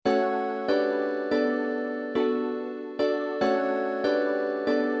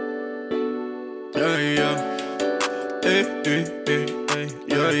Get it.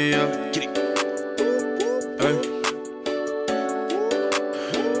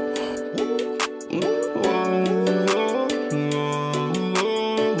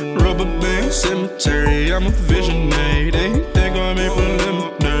 Rubber band cemetery, I'm a visionary. They think I'm made for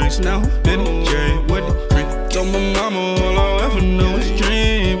lemonades. Now Ben and Jerry with the cream. Told my mama all I ever know is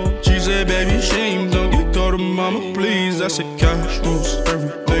dream. She said, baby, SHEEM, don't get caught, mama, please. I said, cash rules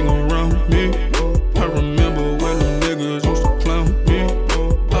everything around me. I remember when the niggas used to clown me.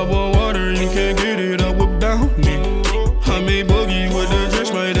 I bought water, you can't get it up without me. I made Boogie with the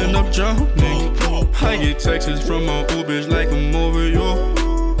drinks, might end up drowning. I get texts from my old bitch like I'm over you.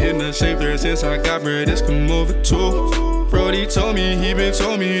 In the same thread since I got bread, it's come over too. Brody told me, he been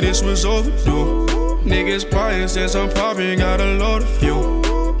told me this was overdue. Niggas prying since I'm popping, got a load of you.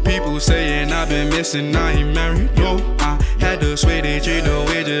 People saying I've been missing, I ain't married, yo. I had to sway, they treat the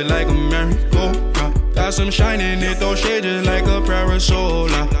way just like a merry-go-round. Got some shine in it, throw shade just like a parasol.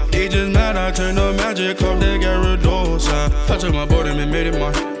 They just mad, I turned the magic up the Gyarados. I took my board and made it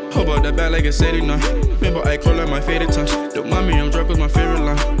mine. Hope about that bad like a 89. Remember I call like my favorite times. Don't mind me, I'm drunk was my favorite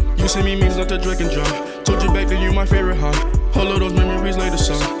line. You see me means not to drink and drive. Told you back then you my favorite high. All of those memories later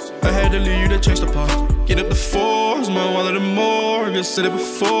song. I had to leave you to change the pot. Get up the fours, my wallet and more. Just said it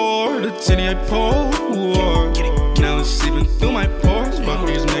before, the titty I pour. Now it's seeping through my pores. Fuck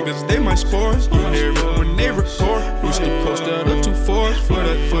these niggas, they my spores. You hear it when they record. Used to post out up 2 4s for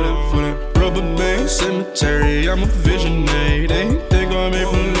that. Rubber band cemetery, I'm a visionary. They think I'm made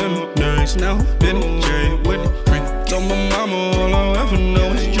for